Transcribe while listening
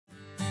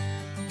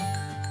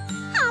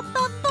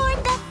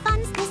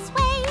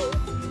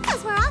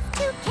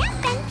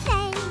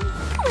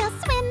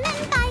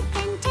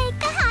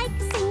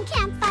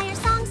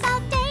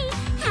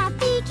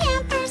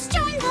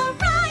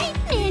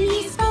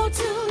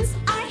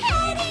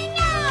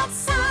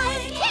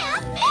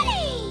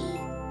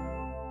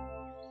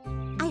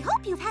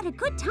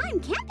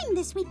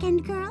this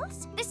weekend,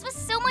 girls. This was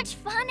so much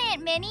fun,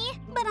 Aunt Minnie.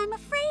 But I'm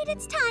afraid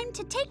it's time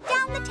to take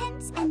down the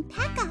tents and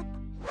pack up.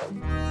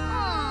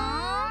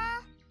 Aww.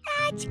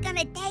 That's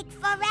gonna take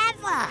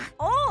forever.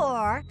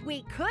 Or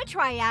we could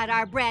try out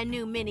our brand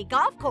new mini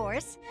golf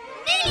course.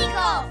 Mini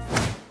golf!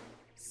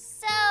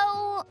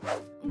 So,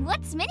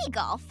 what's mini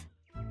golf?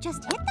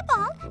 Just hit the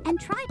ball and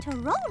try to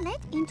roll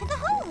it into the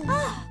hole.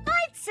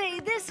 I'd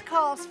say this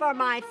calls for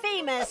my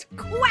famous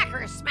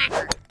quacker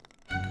smacker.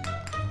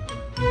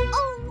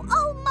 Oh,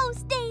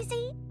 almost,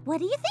 Daisy. What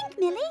do you think,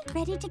 Millie?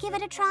 Ready to give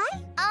it a try?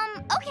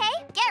 Okay.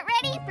 Get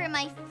ready for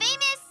my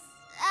famous,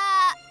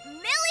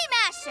 Millie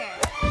Masher.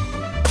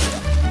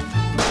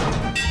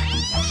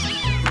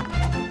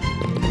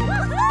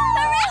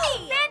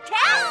 Hooray!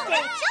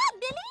 Fantastic! Good job,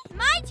 Millie.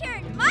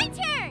 My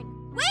turn.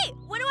 Wait,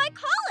 what do I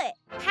call it?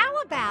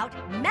 How about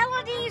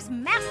Melody's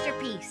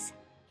masterpiece?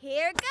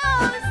 Here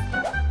goes.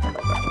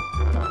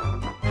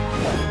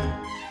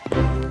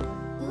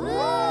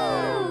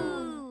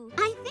 Ooh.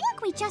 I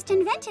think we just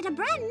invented a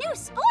brand new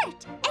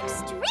sport.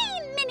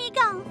 Extreme mini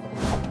golf.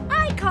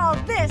 I call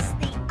this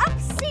the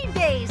Upsy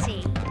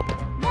Daisy.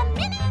 The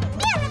Mini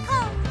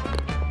Miracle.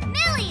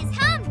 Millie's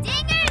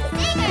Humdinger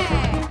Zinger.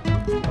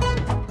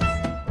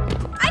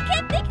 I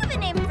can't think of a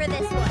name for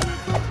this one.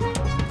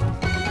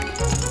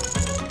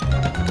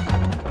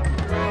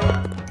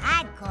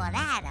 I'd call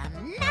that a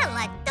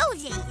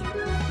melodoozy.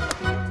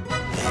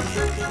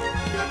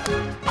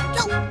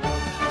 Go!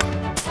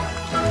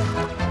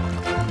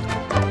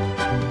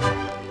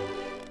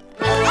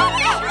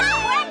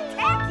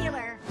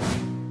 Spectacular!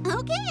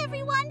 Okay,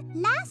 everyone.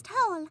 Last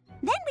hole.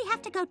 Then we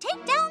have to go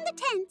take down the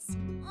tents.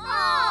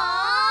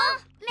 Aww.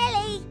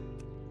 Millie,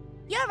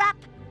 you're up.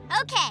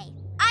 Okay,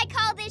 I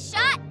call this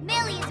shot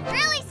Millie's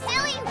really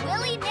silly,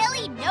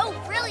 willy-nilly, no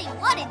frilly,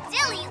 what a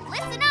dilly.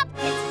 Listen up,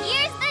 'cause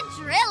here's the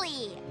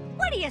drilly.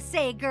 What do you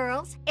say,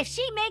 girls? If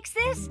she makes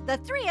this, the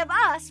three of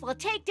us will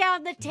take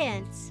down the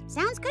tents.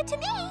 Sounds good to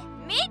me.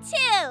 Me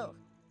too.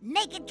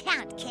 Make it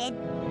count, kid.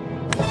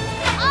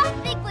 Off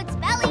Bigfoot's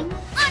belly,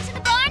 onto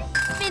the barn,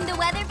 spin the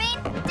weather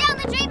vane, down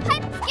the drain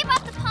pipe, skip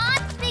off the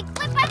pond, big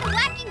flip by the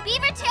whacking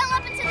beaver tail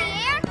up into the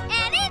air,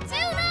 and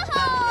into the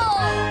hole!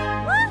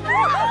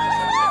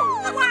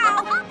 Woohoo!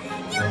 Wow!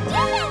 You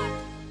did it!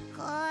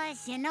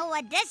 Course, you know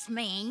what this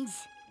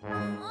means.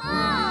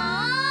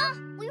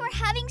 Aww! We were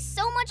having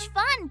so much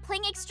fun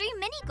playing extreme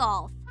mini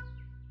golf.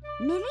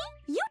 Millie,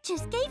 you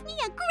just gave me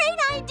a great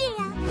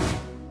idea.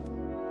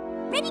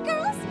 Ready,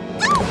 girls?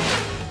 Go!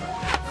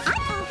 I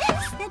call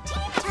this the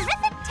Team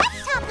Terrific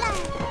Tech-Toppler.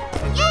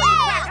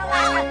 Yeah!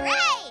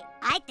 Hooray!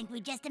 I think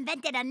we just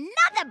invented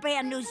another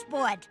brand new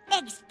sport.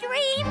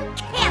 Extreme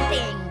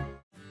camping.